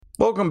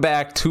Welcome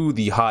back to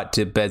the Hot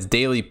Tip Bets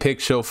Daily Pick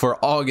Show for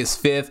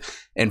August 5th.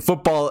 And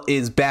football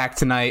is back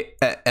tonight,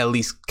 at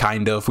least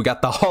kind of. We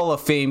got the Hall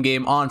of Fame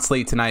game on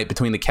slate tonight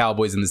between the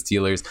Cowboys and the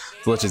Steelers.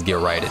 So let's just get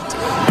right into it.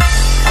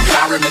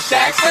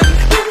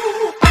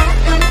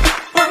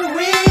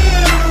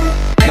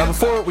 Now,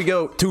 before we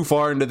go too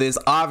far into this,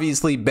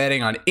 obviously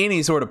betting on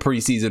any sort of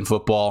preseason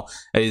football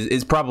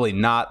is probably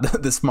not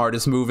the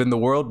smartest move in the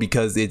world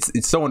because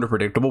it's so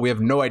unpredictable. We have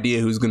no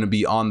idea who's going to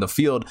be on the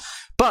field.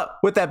 But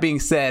with that being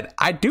said,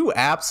 I do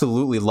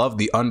absolutely love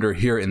the under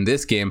here in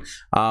this game.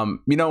 When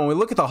we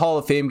look at the Hall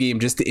of Fame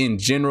game, just in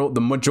general, the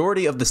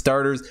majority of the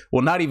starters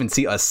will not even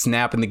see a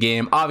snap in the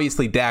game.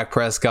 Obviously, Dak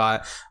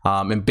Prescott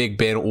and Big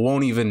Ben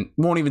won't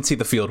even see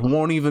the field,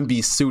 won't even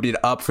be suited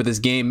up for this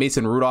game.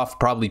 Mason Rudolph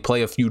probably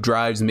play a few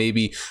drives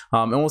maybe,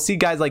 and we'll see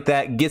guys like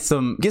that get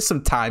some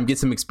time, get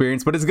some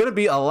experience. But it's going to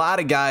be a lot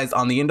of guys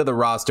on the end of the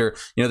roster.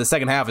 The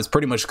second half is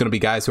pretty much going to be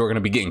guys who are going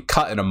to be getting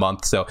cut in a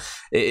month. So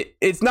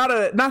it's not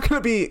going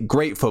to be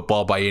great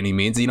football by any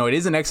means. It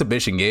is an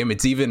exhibition game.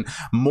 It's even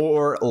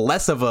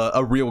less of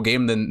a real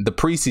game than the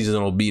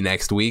preseason will be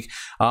next week.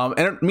 And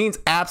it means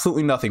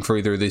absolutely nothing for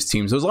either of these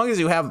teams. So as long as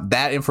you have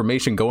that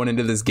information going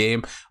into this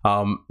game,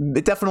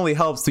 it definitely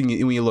helps when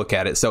you look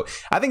at it. So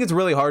I think it's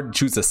really hard to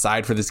choose a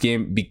side for this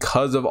game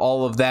because of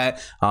all of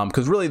that.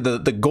 Because really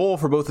the goal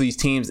for both of these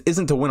teams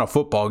isn't to win a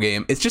football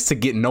game. It's just to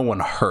get no one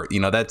hurt.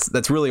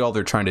 That's really all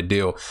they're trying to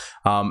do.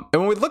 And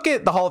when we look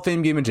at the Hall of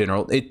Fame game in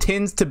general, it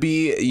tends to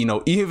be,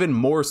 even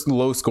more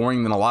low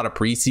scoring than a lot of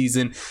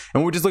preseason. And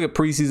when we just look at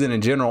preseason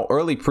in general,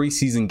 early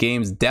preseason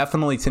games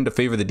definitely tend to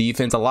favor the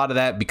defense. A lot of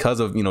that because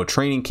of,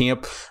 training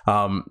camp.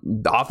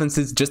 The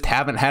offenses just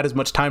haven't had as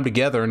much time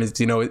together. And it's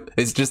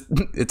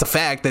a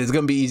fact that it's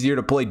going to be easier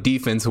to play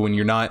defense when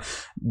you're not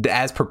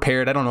as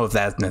prepared. I don't know if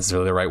that's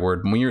necessarily the right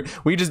word. When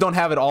you just don't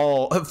have it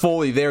all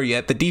fully there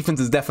yet, the defense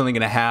is definitely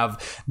going to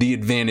have the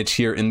advantage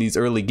here in these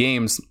early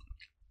games.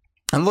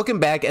 And looking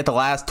back at the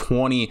last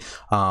 20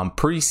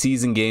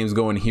 preseason games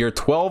going here,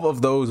 12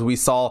 of those we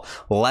saw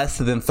less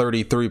than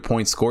 33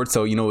 points scored.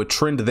 So, a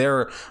trend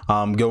there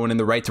going in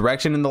the right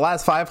direction. In the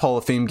last 5 Hall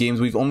of Fame games,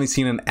 we've only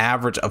seen an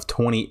average of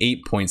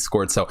 28 points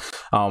scored. So,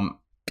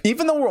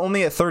 even though we're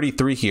only at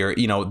 33 here,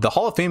 the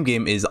Hall of Fame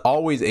game is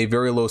always a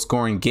very low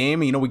scoring game.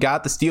 We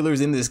got the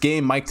Steelers in this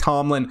game. Mike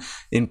Tomlin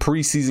in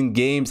preseason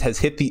games has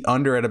hit the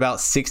under at about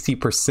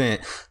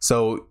 60%.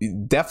 So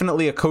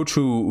definitely a coach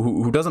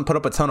who doesn't put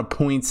up a ton of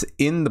points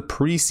in the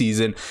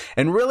preseason.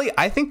 And really,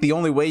 I think the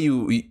only way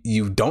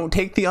you don't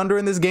take the under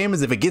in this game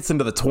is if it gets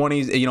into the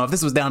 20s. If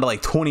this was down to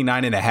like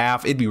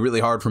 29.5, it'd be really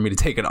hard for me to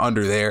take an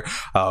under there.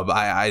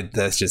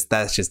 That's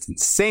just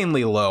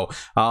insanely low.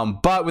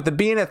 But with it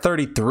being at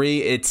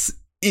 33,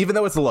 even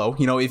though it's low,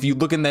 if you're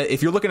looking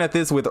at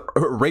this with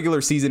regular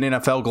season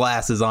NFL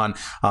glasses on,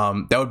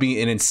 that would be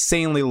an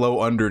insanely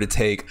low under to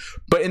take.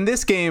 But in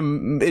this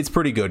game, it's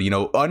pretty good.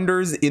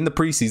 Unders in the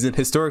preseason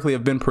historically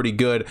have been pretty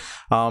good.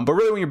 But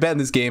really, when you're betting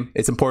this game,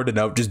 it's important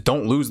to note, just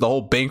don't lose the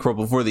whole bankroll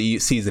before the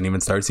season even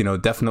starts.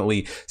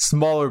 Definitely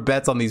smaller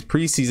bets on these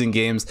preseason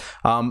games.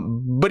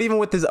 But even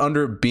with this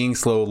under being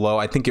low,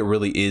 I think it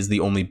really is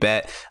the only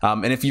bet.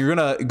 And if you're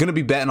gonna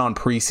be betting on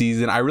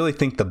preseason, I really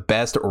think the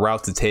best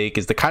route to take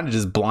is to kind of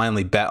just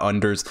blindly bet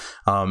unders.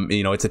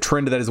 It's a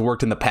trend that has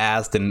worked in the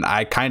past, and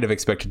I kind of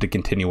expect it to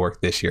continue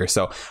work this year.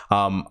 So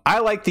I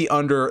like the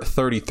under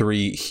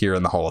 33 here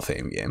in the Hall of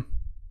Fame game.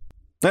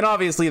 And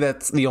obviously,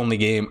 that's the only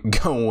game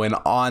going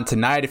on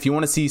tonight. If you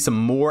want to see some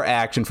more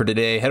action for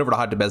today, head over to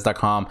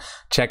hottipbets.com.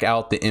 Check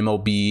out the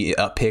MLB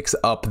picks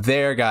up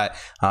there. Got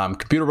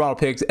computer model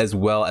picks as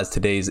well as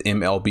today's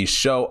MLB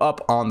show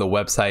up on the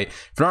website.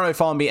 If you're not already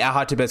following me at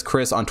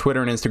HotTipBetsChris on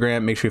Twitter and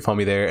Instagram, make sure you follow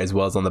me there as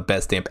well as on the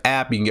BetStamp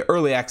app. You can get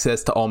early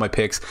access to all my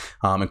picks,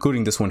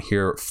 including this one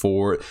here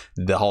for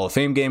the Hall of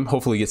Fame game.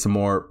 Hopefully, get some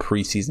more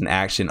preseason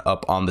action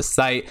up on the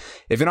site.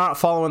 If you're not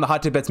following the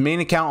Hot Tip Bets main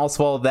account,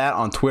 also follow that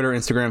on Twitter,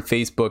 Instagram,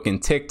 Facebook,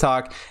 and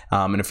TikTok.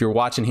 And if you're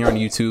watching here on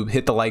YouTube,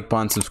 hit the like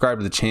button, subscribe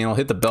to the channel,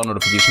 hit the bell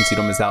notification so you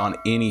don't miss out on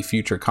any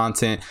future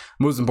content.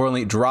 Most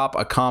importantly, drop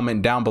a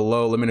comment down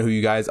below. Let me know who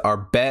you guys are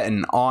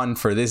betting on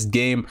for this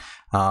game.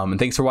 And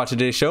thanks for watching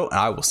today's show, and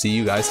I will see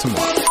you guys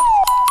tomorrow.